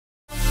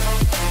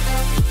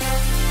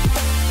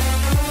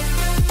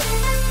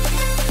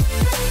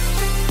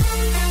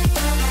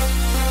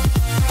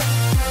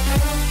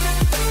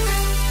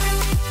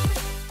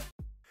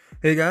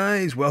Hey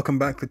guys, welcome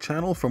back to the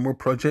channel for more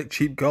Project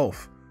Cheap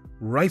Golf.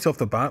 Right off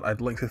the bat, I'd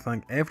like to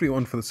thank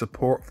everyone for the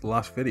support for the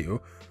last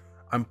video.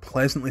 I'm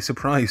pleasantly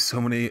surprised so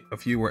many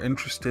of you were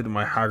interested in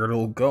my haggard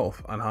old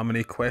Golf and how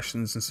many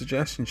questions and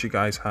suggestions you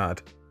guys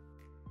had.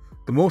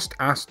 The most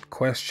asked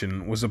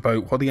question was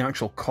about what the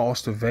actual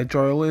cost of veg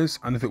oil is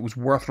and if it was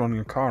worth running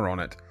a car on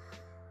it.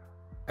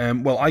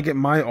 Well, I get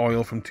my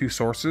oil from two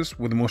sources,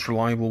 with the most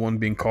reliable one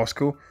being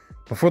Costco.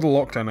 Before the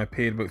lockdown I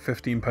paid about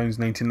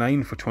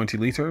 £15.99 for 20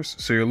 litres,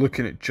 so you're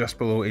looking at just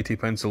below 80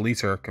 pence a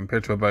litre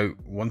compared to about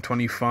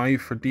 £1.25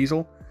 for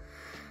diesel.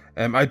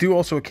 I do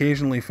also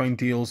occasionally find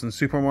deals in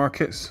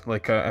supermarkets,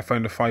 like I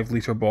found a 5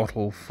 litre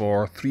bottle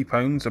for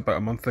 £3 about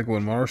a month ago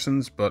in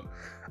Morrison's, but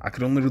I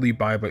could only really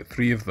buy about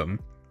 3 of them,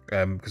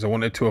 because I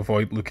wanted to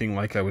avoid looking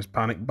like I was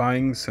panic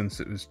buying since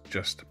it was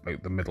just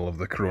about the middle of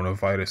the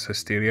coronavirus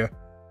hysteria.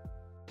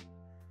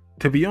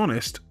 To be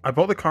honest, I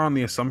bought the car on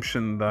the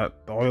assumption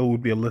that the oil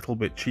would be a little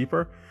bit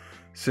cheaper,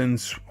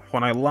 since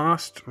when I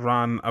last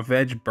ran a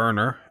veg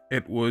burner,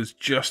 it was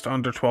just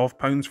under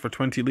 £12 for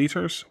 20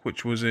 litres,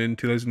 which was in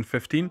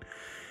 2015.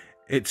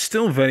 It's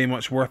still very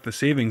much worth the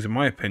savings in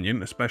my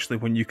opinion, especially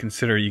when you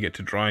consider you get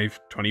to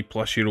drive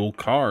 20-plus-year-old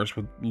cars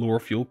with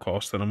lower fuel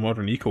costs than a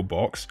modern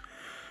EcoBox.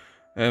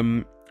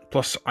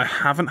 Plus, I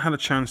haven't had a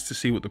chance to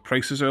see what the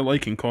prices are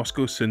like in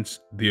Costco since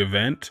the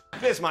event.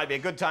 This might be a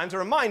good time to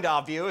remind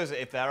our viewers,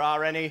 if there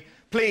are any,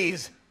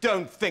 please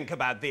don't think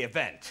about the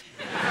event.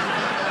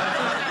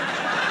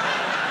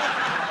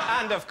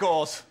 And of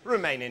course,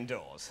 remain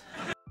indoors.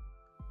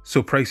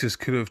 So prices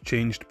could have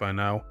changed by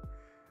now.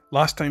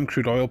 Last time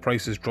crude oil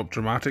prices dropped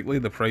dramatically,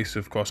 the price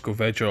of Costco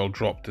veg oil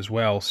dropped as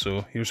well,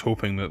 so here's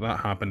hoping that that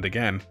happened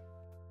again.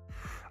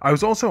 I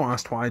was also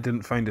asked why I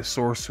didn't find a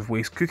source of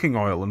waste cooking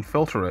oil and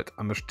filter it,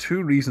 and there's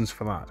 2 reasons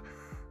for that.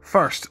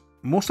 First,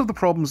 most of the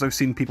problems I've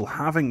seen people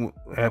having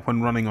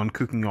when running on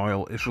cooking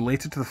oil is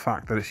related to the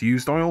fact that it's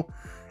used oil.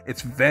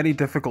 It's very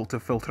difficult to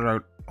filter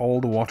out all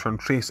the water and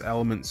trace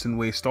elements in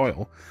waste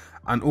oil,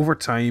 and over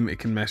time it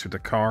can mess with the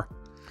car.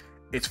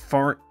 It's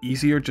far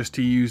easier just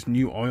to use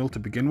new oil to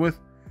begin with.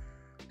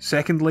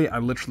 Secondly, I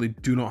literally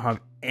do not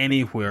have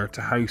anywhere to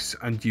house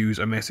and use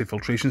a messy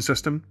filtration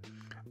system.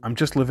 I'm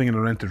just living in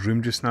a rented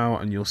room just now,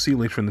 and you'll see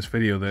later in this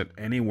video that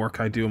any work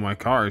I do on my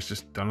car is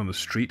just done on the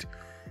street.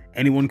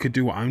 Anyone could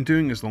do what I'm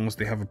doing as long as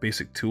they have a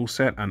basic tool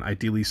set and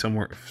ideally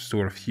somewhere to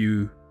store a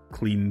few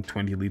clean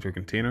 20-litre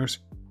containers.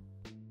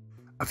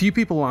 A few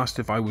people asked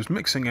if I was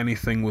mixing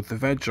anything with the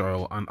veg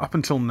oil, and up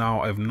until now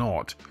I've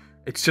not.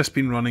 It's just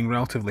been running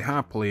relatively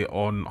happily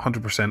on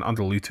 100%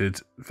 undiluted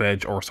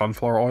veg or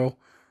sunflower oil.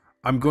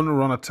 I'm going to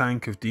run a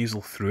tank of diesel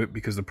through it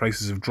because the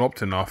prices have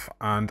dropped enough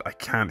and I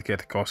can't get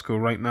to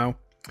Costco right now.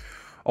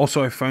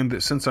 Also, I found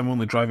that since I'm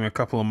only driving a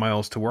couple of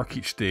miles to work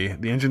each day,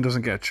 the engine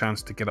doesn't get a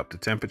chance to get up to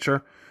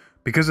temperature.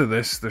 Because of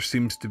this, there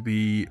seems to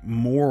be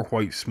more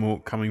white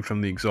smoke coming from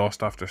the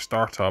exhaust after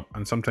startup,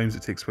 and sometimes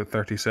it takes about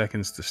 30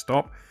 seconds to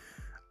stop.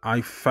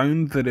 I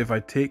found that if I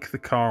take the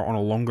car on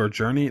a longer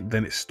journey,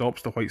 then it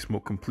stops the white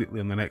smoke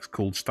completely on the next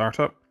cold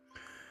startup.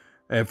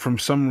 From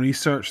some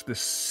research,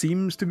 this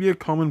seems to be a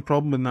common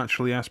problem with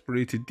naturally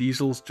aspirated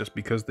diesels, just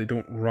because they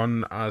don't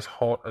run as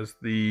hot as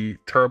the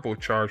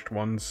turbocharged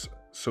ones,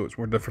 so it's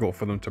more difficult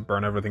for them to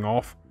burn everything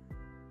off.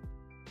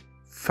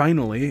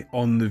 Finally,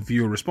 on the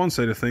viewer response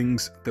side of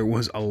things, there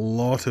was a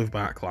lot of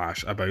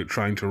backlash about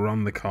trying to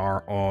run the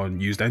car on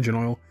used engine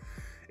oil.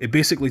 It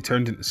basically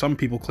turned into some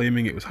people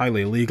claiming it was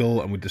highly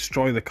illegal and would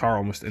destroy the car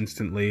almost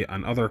instantly,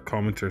 and other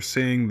commenters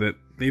saying that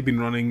they've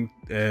been running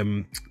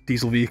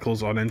diesel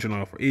vehicles on engine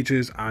oil for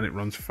ages and it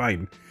runs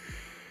fine.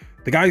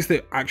 The guys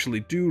that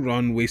actually do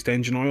run waste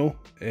engine oil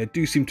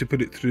do seem to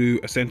put it through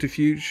a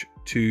centrifuge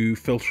to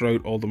filter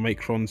out all the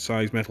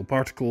micron-sized metal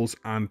particles,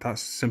 and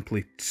that's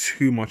simply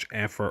too much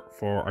effort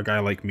for a guy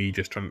like me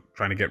just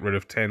trying to get rid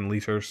of 10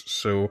 litres,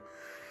 so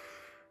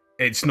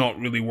it's not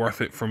really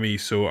worth it for me,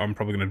 so I'm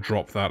probably going to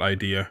drop that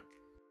idea.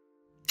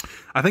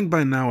 I think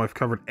by now I've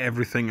covered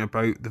everything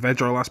about the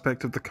veg oil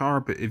aspect of the car,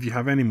 but if you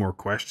have any more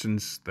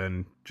questions,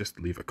 then just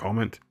leave a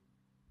comment.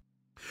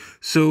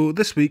 So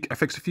this week I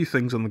fixed a few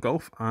things on the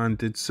Golf and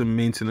did some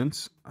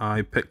maintenance.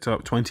 I picked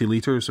up 20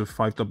 litres of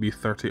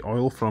 5W30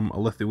 oil from a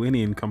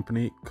Lithuanian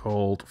company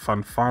called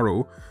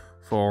Fanfaro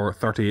for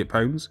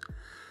 £38.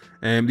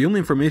 The only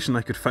information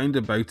I could find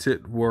about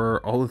it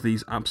were all of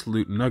these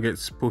absolute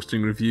nuggets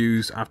posting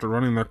reviews after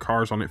running their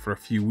cars on it for a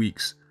few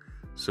weeks.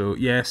 So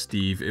yeah,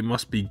 Steve, it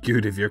must be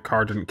good if your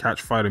car didn't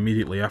catch fire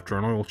immediately after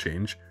an oil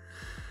change.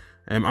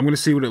 I'm going to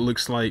see what it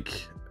looks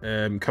like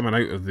coming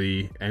out of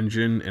the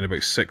engine in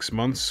about 6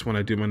 months when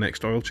I do my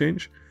next oil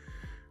change.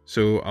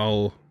 So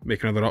I'll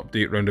make another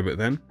update round about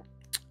then.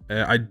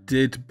 I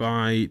did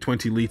buy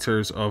 20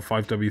 litres of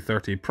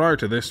 5W30 prior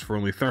to this for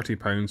only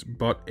 £30,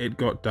 but it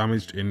got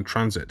damaged in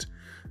transit.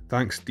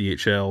 Thanks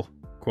DHL,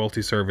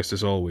 quality service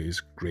as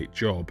always, great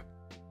job.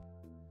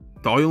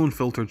 The oil and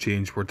filter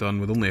change were done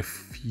with only a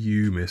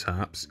few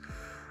mishaps.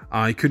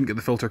 I couldn't get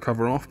the filter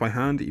cover off by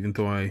hand, even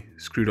though I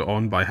screwed it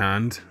on by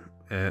hand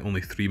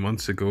only 3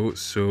 months ago,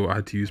 so I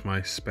had to use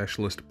my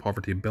specialist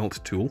poverty belt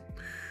tool.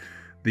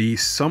 The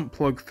sump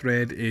plug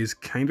thread is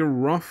kind of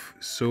rough,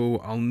 so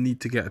I'll need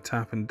to get a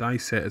tap and die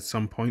set at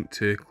some point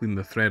to clean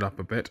the thread up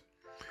a bit.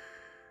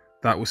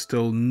 That was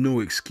still no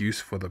excuse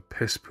for the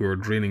piss poor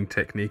draining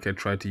technique I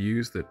tried to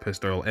use that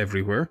pissed oil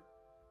everywhere.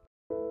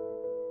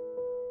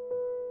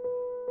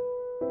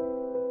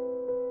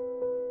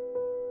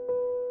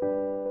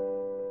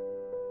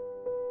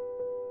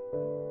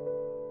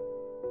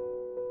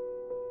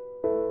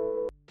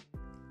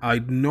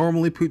 I'd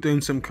normally put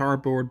down some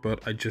cardboard,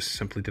 but I just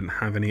simply didn't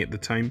have any at the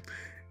time.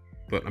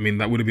 But I mean,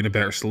 that would have been a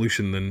better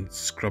solution than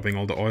scrubbing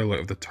all the oil out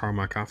of the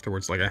tarmac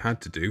afterwards like I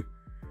had to do.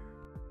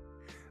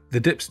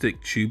 The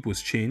dipstick tube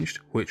was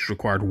changed, which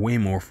required way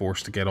more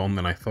force to get on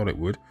than I thought it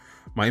would.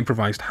 My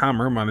improvised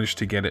hammer managed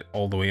to get it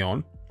all the way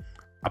on.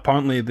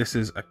 Apparently this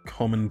is a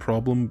common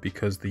problem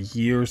because the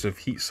years of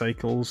heat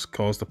cycles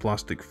caused the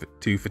plastic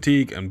to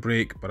fatigue and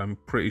break, but I'm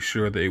pretty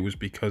sure that it was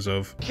because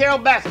of Carol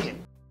Baskin.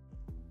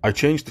 I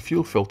changed the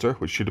fuel filter,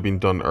 which should have been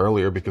done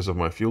earlier because of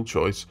my fuel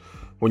choice.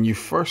 When you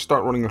first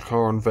start running a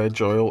car on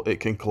veg oil, it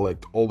can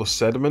collect all the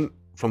sediment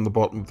from the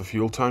bottom of the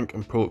fuel tank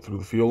and pull it through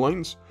the fuel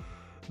lines.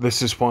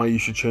 This is why you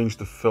should change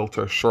the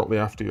filter shortly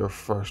after your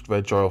first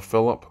veg oil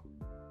fill up.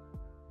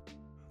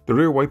 The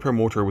rear wiper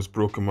motor was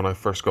broken when I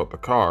first got the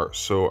car,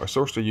 so I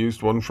sourced a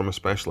used one from a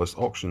specialist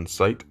auction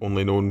site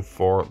only known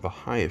for the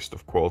highest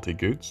of quality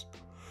goods.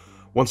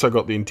 Once I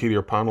got the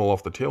interior panel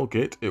off the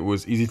tailgate, it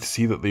was easy to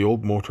see that the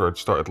old motor had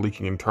started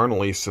leaking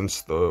internally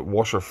since the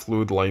washer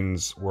fluid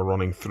lines were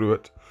running through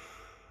it.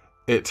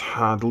 It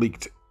had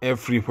leaked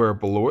everywhere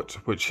below it,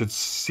 which had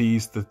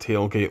seized the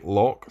tailgate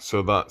lock,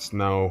 so that's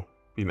now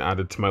been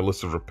added to my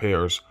list of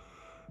repairs.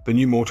 The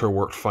new motor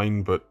worked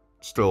fine, but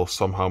still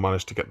somehow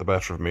managed to get the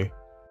better of me.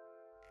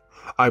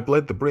 I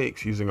bled the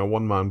brakes using a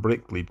one-man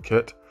brake bleed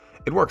kit.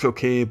 It worked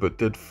okay, but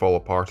did fall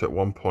apart at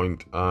one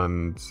point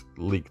and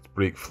leaked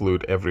brake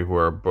fluid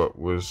everywhere, but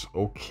was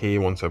okay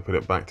once I put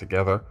it back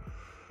together.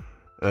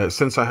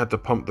 Since I had to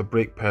pump the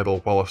brake pedal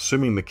while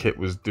assuming the kit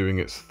was doing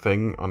its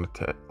thing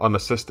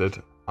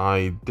unassisted,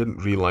 I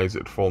didn't realise it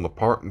had fallen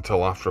apart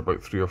until after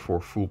about 3 or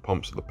 4 full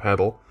pumps of the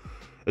pedal.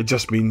 It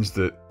just means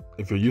that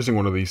if you're using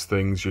one of these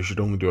things, you should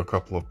only do a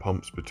couple of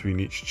pumps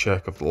between each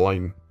check of the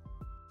line.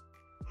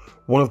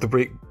 One of the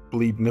brake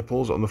bleed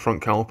nipples on the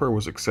front caliper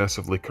was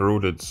excessively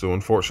corroded, so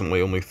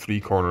unfortunately only 3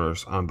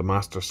 corners and the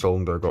master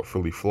cylinder got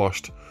fully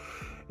flushed.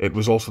 It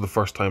was also the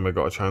first time I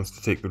got a chance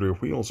to take the rear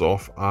wheels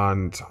off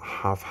and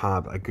have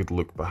had a good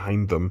look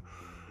behind them.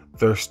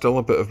 There's still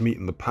a bit of meat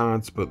in the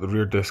pads, but the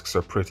rear discs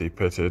are pretty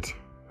pitted.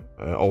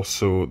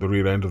 Also, the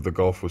rear end of the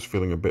Golf was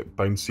feeling a bit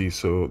bouncy,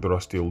 so the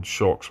rusty old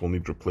shocks will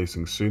need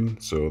replacing soon,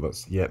 so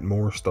that's yet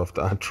more stuff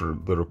to add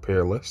to the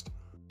repair list.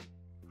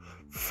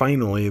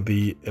 Finally,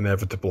 the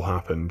inevitable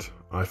happened.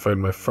 I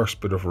found my first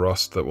bit of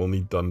rust that will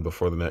need done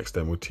before the next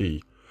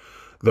MOT.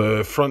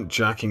 The front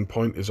jacking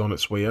point is on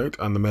its way out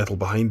and the metal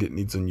behind it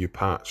needs a new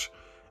patch.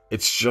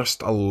 It's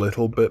just a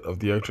little bit of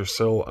the outer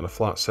sill and a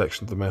flat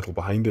section of the metal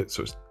behind it,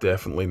 so it's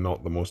definitely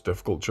not the most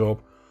difficult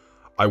job.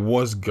 I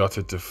was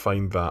gutted to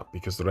find that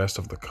because the rest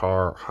of the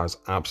car has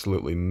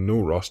absolutely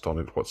no rust on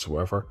it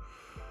whatsoever.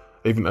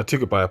 I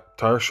took it by a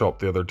tyre shop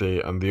the other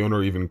day and the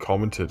owner even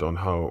commented on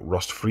how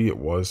rust-free it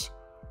was.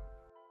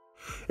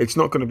 It's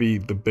not going to be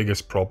the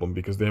biggest problem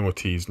because the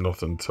MOT is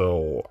not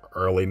until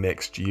early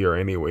next year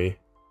anyway,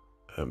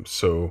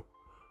 so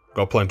I've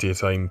got plenty of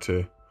time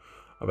to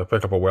either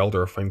pick up a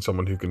welder or find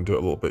someone who can do it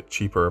a little bit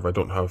cheaper if I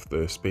don't have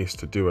the space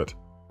to do it.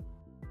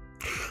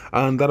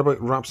 And that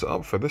about wraps it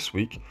up for this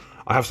week.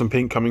 I have some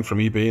paint coming from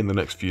eBay in the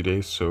next few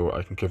days, so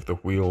I can give the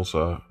wheels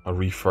a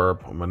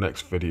refurb on my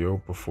next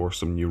video before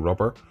some new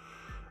rubber.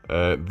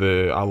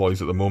 The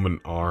alloys at the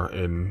moment are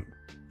in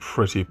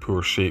pretty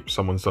poor shape.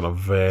 Someone's done a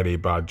very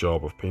bad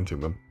job of painting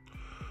them.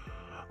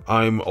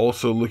 I'm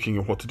also looking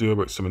at what to do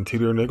about some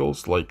interior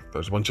niggles, like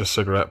there's a bunch of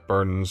cigarette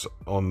burns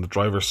on the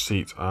driver's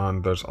seat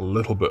and there's a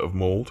little bit of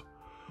mold.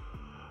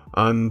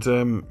 And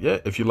yeah,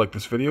 if you like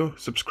this video,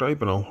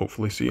 subscribe and I'll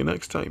hopefully see you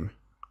next time.